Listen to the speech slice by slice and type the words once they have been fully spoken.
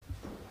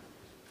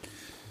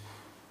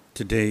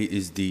Today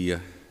is the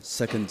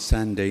second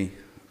Sunday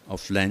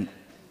of Lent,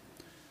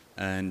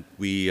 and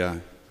we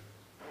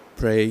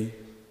pray,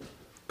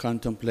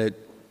 contemplate,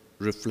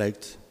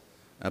 reflect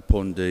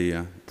upon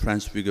the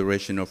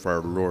transfiguration of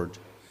our Lord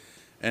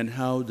and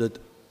how that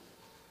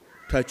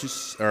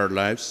touches our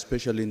lives,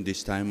 especially in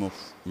this time of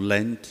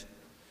Lent,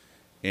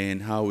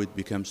 and how it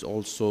becomes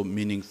also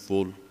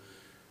meaningful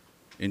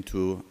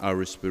into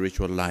our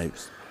spiritual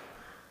lives.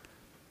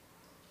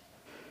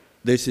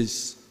 This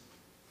is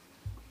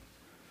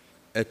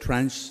a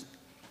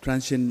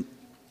transient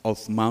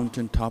of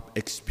mountaintop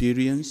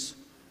experience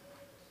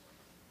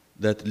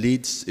that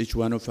leads each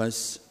one of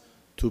us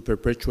to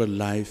perpetual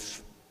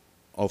life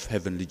of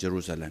heavenly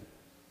Jerusalem,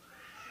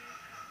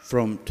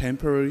 from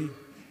temporary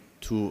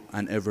to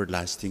an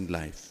everlasting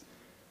life,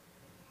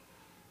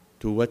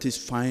 to what is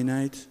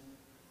finite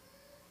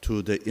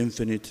to the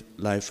infinite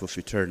life of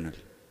eternal.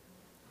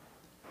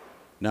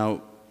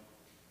 Now,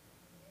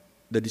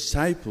 the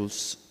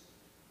disciples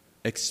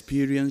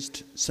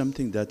experienced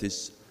something that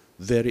is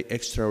very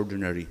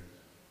extraordinary,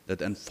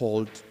 that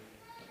unfolded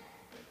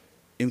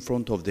in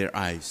front of their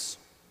eyes.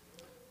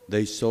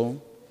 They saw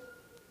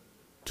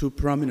two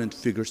prominent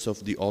figures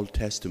of the Old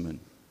Testament,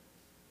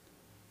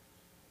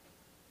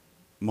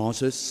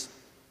 Moses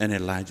and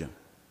Elijah.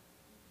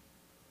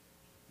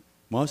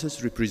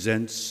 Moses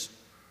represents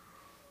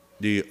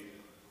the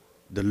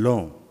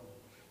law,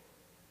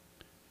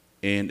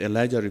 and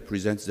Elijah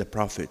represents the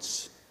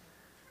prophets,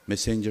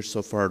 messengers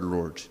of our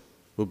Lord,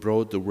 who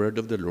brought the word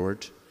of the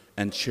Lord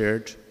and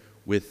shared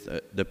with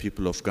the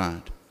people of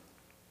God.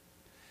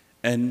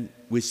 And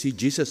we see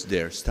Jesus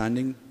there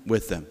standing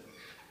with them.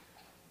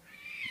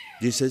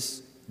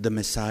 Jesus, the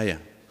Messiah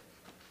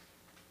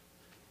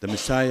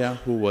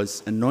who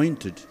was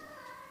anointed,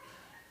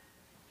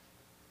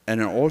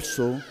 and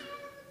also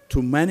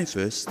to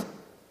manifest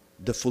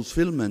the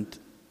fulfillment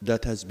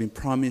that has been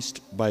promised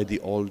by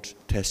the Old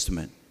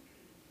Testament.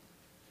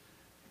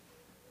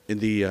 In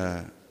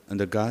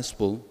the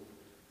Gospel,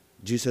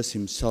 Jesus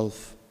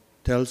himself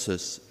tells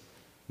us,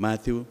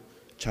 Matthew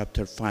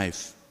chapter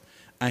 5,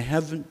 I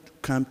haven't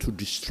come to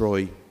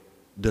destroy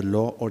the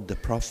law or the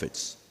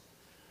prophets.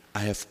 I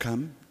have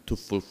come to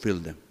fulfill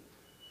them.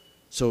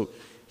 So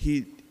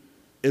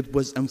it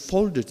was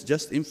unfolded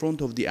just in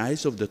front of the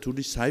eyes of the two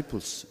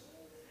disciples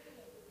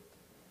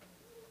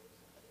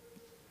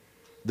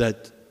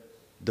that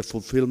the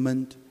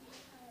fulfillment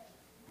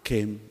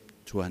came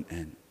to an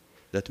end.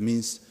 That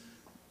means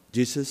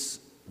Jesus,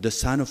 the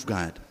Son of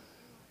God,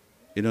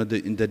 in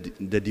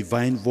the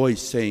divine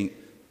voice saying,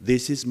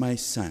 this is my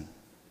Son,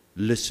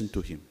 listen to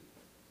him.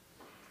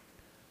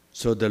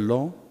 So the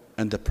law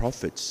and the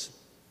prophets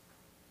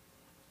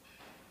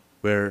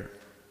were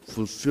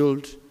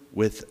fulfilled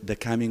with the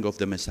coming of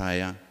the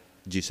Messiah,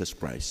 Jesus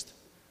Christ.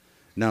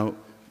 Now,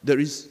 there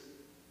is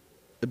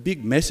a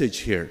big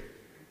message here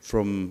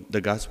from the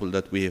gospel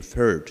that we have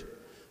heard.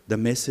 The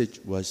message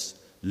was,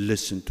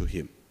 listen to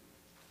him.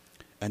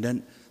 And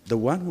then the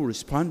one who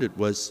responded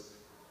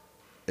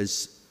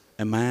is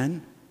a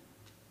man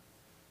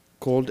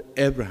called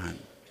Abraham.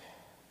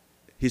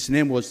 His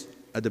name was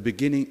at the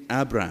beginning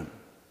Abraham.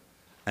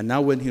 And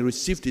now when he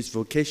received his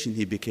vocation,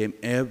 he became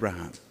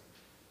Abraham.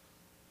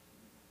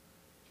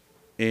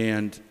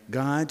 And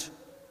God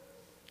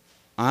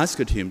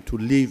asked him to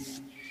leave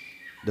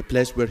the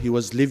place where he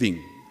was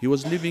living. He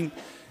was living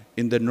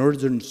in the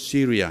northern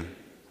Syria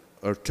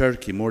or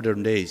Turkey,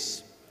 modern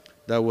days.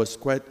 That was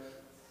quite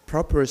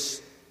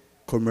prosperous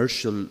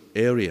commercial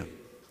area.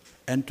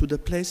 And to the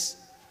place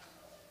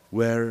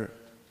where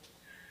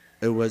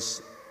it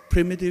was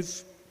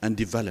primitive and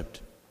developed.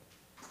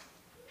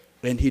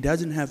 And he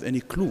doesn't have any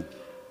clue.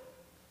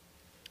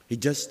 He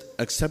just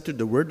accepted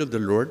the word of the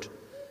Lord,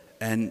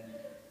 and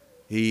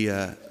he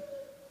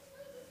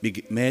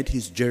made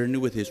his journey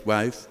with his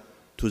wife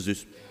to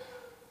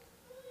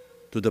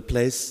the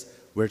place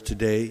where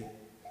today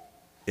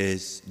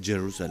is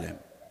Jerusalem.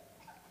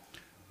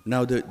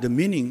 Now the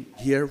meaning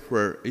here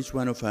for each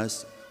one of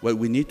us, what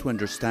we need to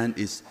understand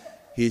is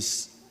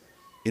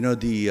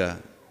the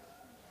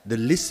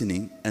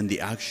listening and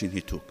the action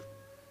he took.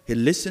 He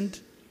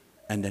listened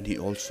and then he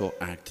also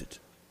acted.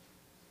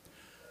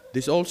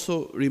 This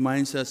also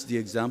reminds us the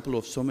example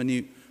of so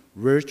many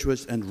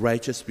virtuous and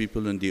righteous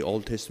people in the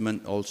Old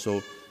Testament,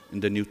 also in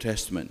the New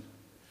Testament.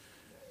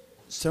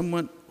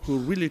 Someone who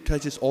really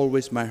touches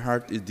always my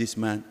heart is this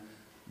man,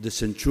 the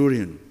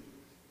centurion.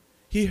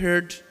 He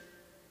heard,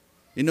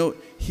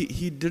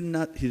 he did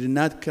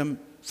not come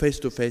face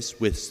to face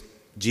with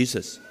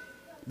Jesus,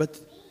 but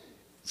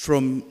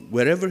from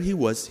wherever he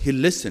was, he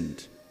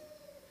listened.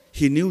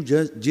 He knew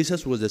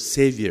Jesus was a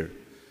Savior.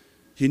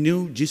 He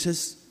knew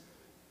Jesus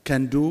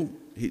can do,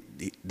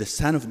 the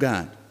Son of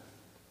God,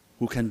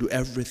 who can do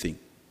everything.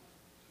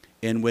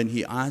 And when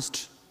he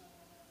asked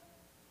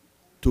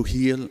to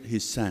heal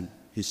his son,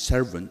 his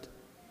servant,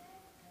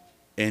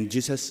 and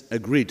Jesus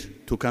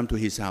agreed to come to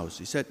his house,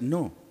 he said,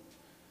 no,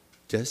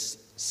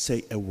 just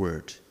say a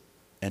word,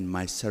 and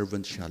my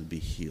servant shall be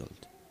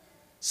healed.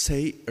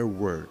 Say a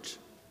word.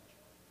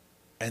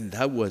 And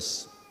that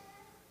was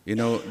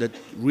that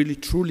really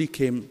truly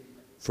came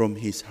from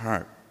his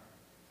heart.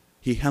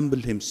 He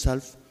humbled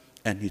himself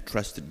and he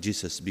trusted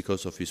Jesus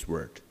because of his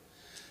word.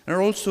 And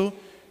also,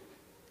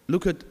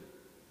 look at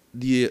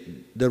the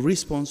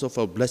response of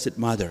our Blessed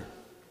Mother.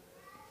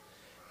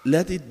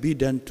 Let it be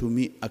done to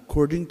me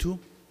according to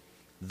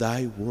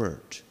thy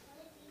word.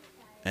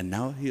 And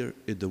now here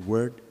is the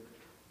word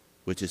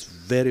which is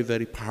very,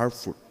 very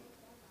powerful.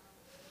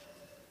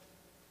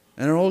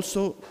 And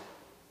also,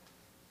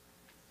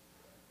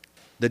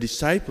 the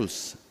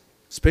disciples,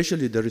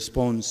 especially the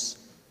response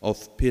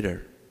of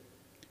Peter.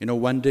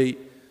 One day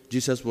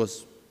Jesus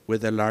was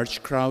with a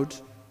large crowd,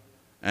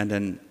 and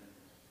then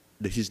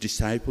his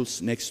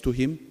disciples next to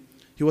him.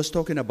 He was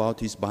talking about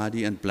his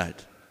body and blood.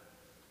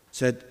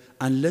 Said,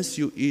 unless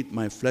you eat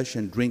my flesh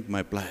and drink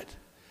my blood.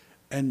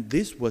 And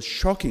this was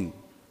shocking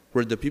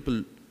for the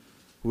people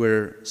who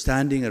were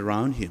standing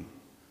around him,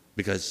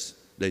 because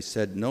they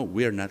said, no,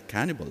 we are not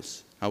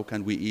cannibals. How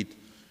can we eat,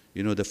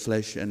 the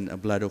flesh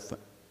and blood of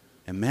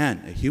a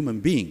man, a human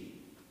being?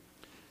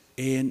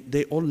 And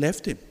they all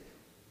left him.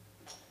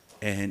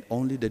 And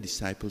only the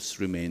disciples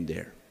remained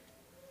there.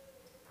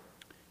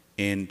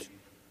 And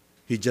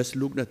he just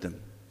looked at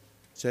them,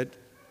 said,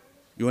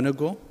 you want to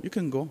go? You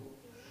can go.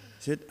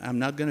 He said, I'm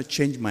not going to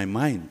change my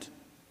mind.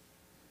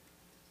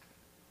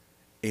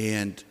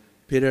 And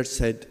Peter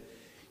said,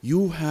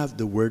 you have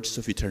the words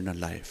of eternal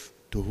life.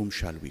 To whom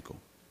shall we go?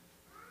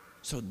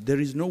 So there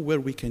is nowhere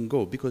we can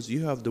go because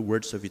you have the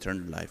words of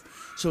eternal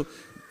life. So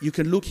you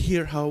can look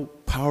here how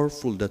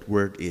powerful that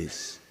word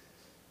is.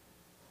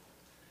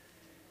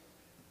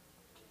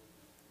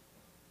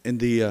 In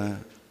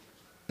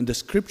the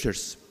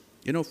scriptures,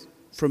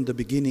 from the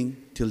beginning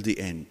till the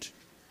end,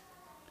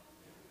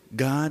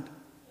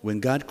 when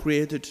God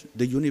created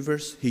the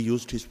universe, he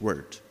used his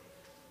word.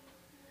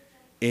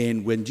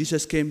 And when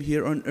Jesus came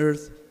here on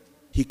earth,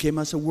 he came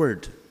as a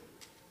word.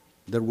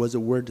 There was a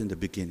word in the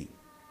beginning,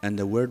 and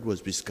the word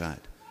was with God,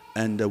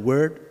 and the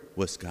word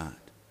was God,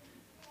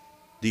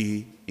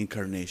 the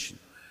incarnation.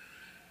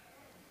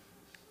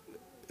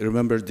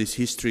 Remember this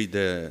history,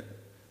 the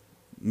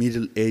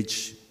Middle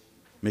Age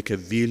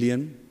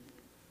Machiavellian,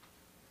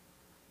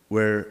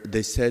 where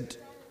they said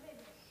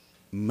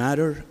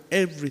matter,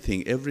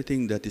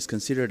 everything that is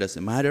considered as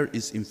a matter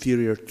is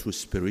inferior to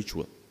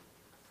spiritual.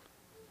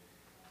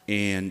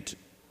 And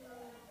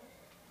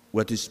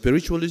what is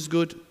spiritual is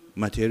good,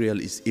 material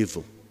is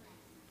evil.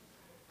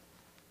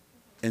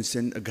 And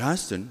St.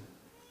 Augustine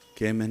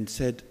came and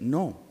said,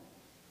 no.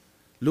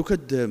 Look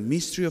at the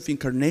mystery of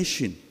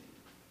incarnation,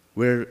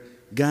 where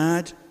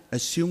God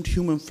assumed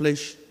human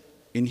flesh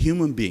in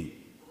human being.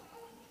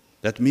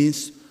 That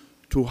means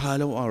to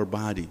hallow our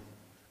body,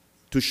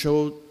 to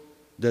show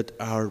that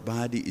our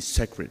body is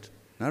sacred.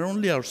 Not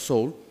only our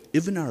soul,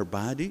 even our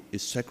body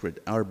is sacred.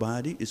 Our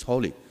body is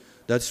holy.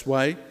 That's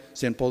why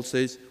St. Paul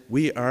says,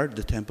 we are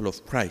the temple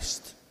of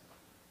Christ.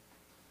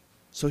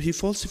 So he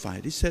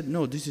falsified. He said,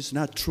 no, this is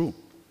not true.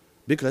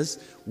 Because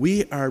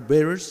we are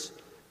bearers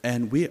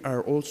and we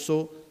are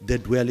also the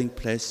dwelling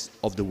place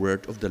of the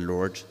word of the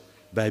Lord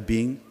by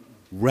being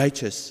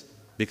righteous,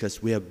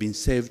 because we have been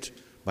saved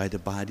by the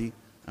body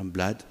and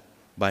blood,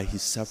 by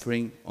his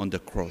suffering on the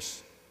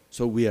cross.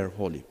 So we are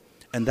holy.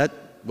 And that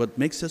what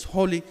makes us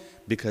holy,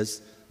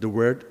 because the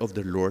word of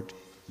the Lord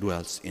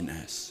dwells in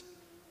us.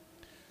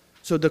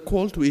 So the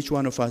call to each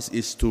one of us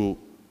is to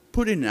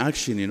put in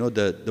action,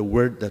 the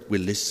word that we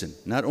listen.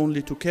 Not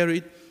only to carry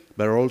it,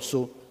 but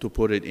also to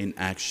put it in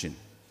action.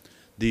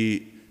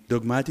 The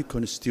dogmatic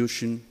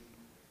constitution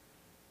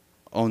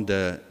on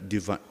the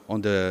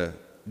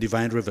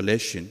divine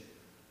revelation,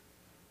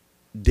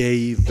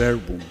 Dei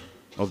Verbum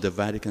of the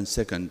Vatican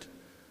II,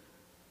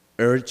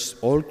 urged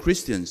all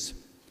Christians,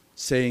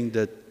 saying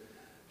that,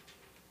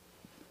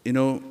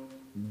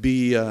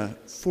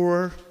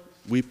 before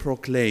we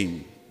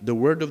proclaim the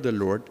word of the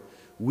Lord,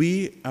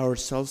 we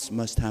ourselves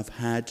must have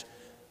had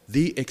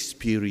the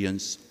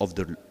experience of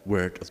the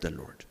word of the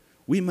Lord.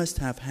 We must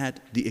have had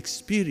the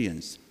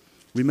experience.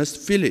 We must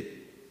feel it.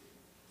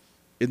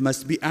 It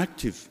must be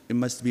active. It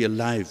must be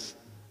alive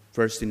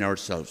first in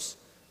ourselves.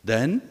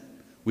 Then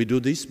we do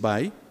this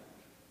by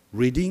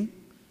reading,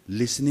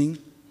 listening,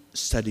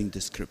 studying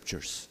the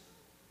scriptures.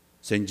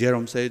 St.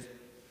 Jerome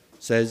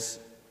says,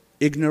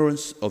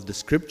 ignorance of the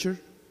scripture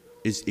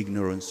is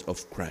ignorance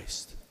of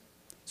Christ.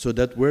 So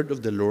that word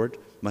of the Lord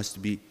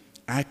must be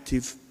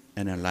active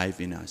and alive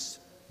in us.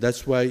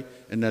 That's why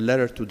in a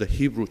letter to the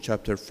Hebrew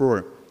chapter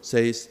 4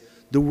 says,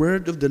 the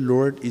word of the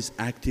Lord is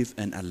active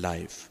and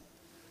alive.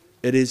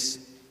 It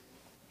is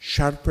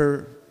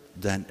sharper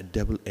than a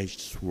double-edged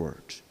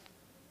sword.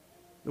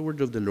 The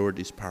word of the Lord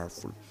is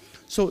powerful.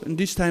 So in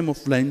this time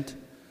of Lent,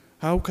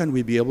 how can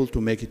we be able to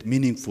make it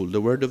meaningful,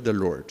 the word of the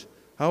Lord?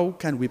 How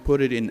can we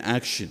put it in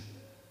action?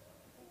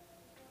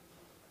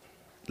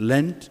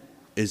 Lent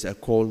is a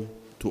call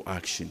to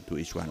action to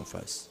each one of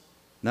us.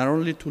 Not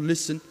only to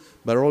listen,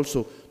 but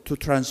also to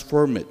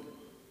transform it.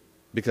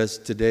 Because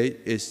today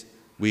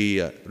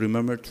we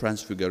remember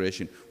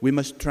Transfiguration. We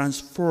must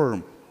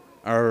transform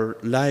our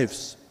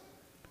lives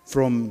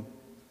from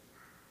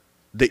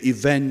the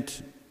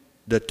event,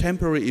 the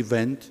temporary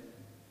event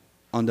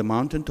on the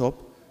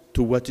mountaintop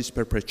to what is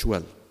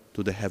perpetual,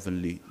 to the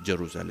heavenly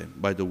Jerusalem,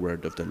 by the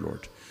word of the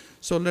Lord.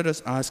 So let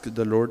us ask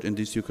the Lord in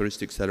this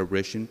Eucharistic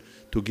celebration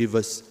to give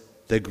us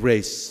the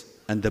grace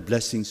and the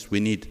blessings we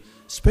need,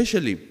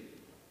 especially,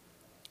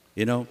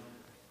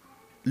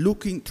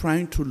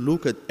 trying to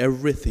look at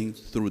everything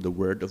through the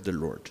word of the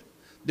Lord.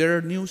 There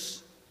are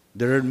news,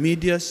 there are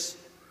medias,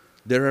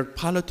 there are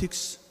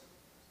politics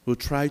who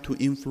try to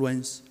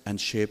influence and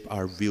shape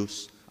our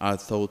views, our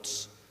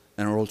thoughts,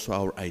 and also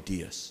our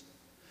ideas.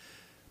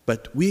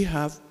 But we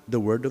have the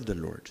word of the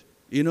Lord.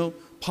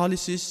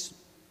 Policies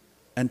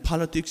and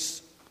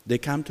politics, they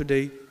come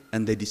today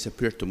and they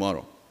disappear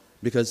tomorrow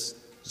because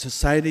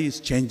society is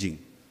changing.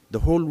 The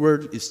whole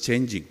world is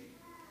changing.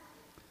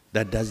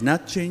 That does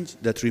not change,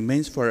 that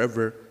remains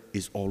forever,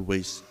 is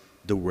always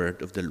the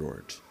word of the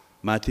Lord.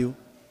 Matthew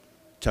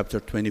chapter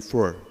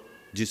 24,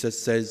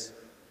 Jesus says,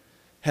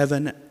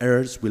 "Heaven and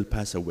earth will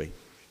pass away,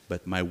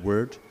 but my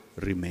word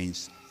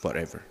remains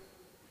forever."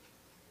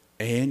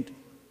 And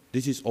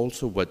this is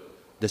also what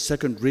the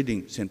second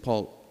reading, St.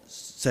 Paul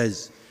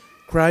says,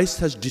 Christ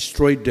has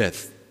destroyed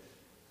death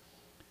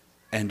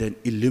and then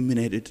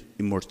illuminated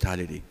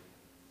immortality,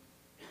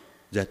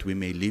 that we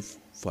may live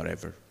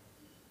forever,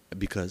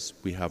 because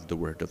we have the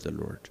word of the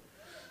Lord.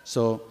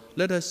 So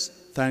let us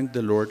thank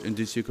the Lord in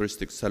this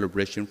Eucharistic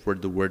celebration for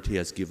the word he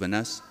has given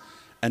us,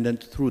 and then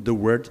through the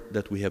word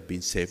that we have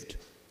been saved.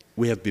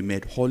 We have been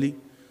made holy.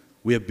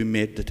 We have been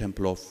made the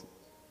temple of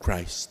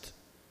Christ,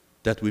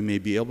 that we may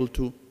be able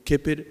to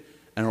keep it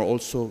and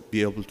also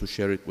be able to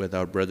share it with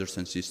our brothers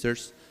and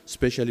sisters,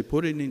 especially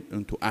putting it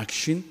into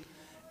action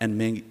and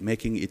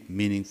making it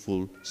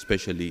meaningful,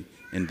 especially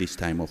in this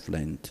time of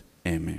Lent. Amen.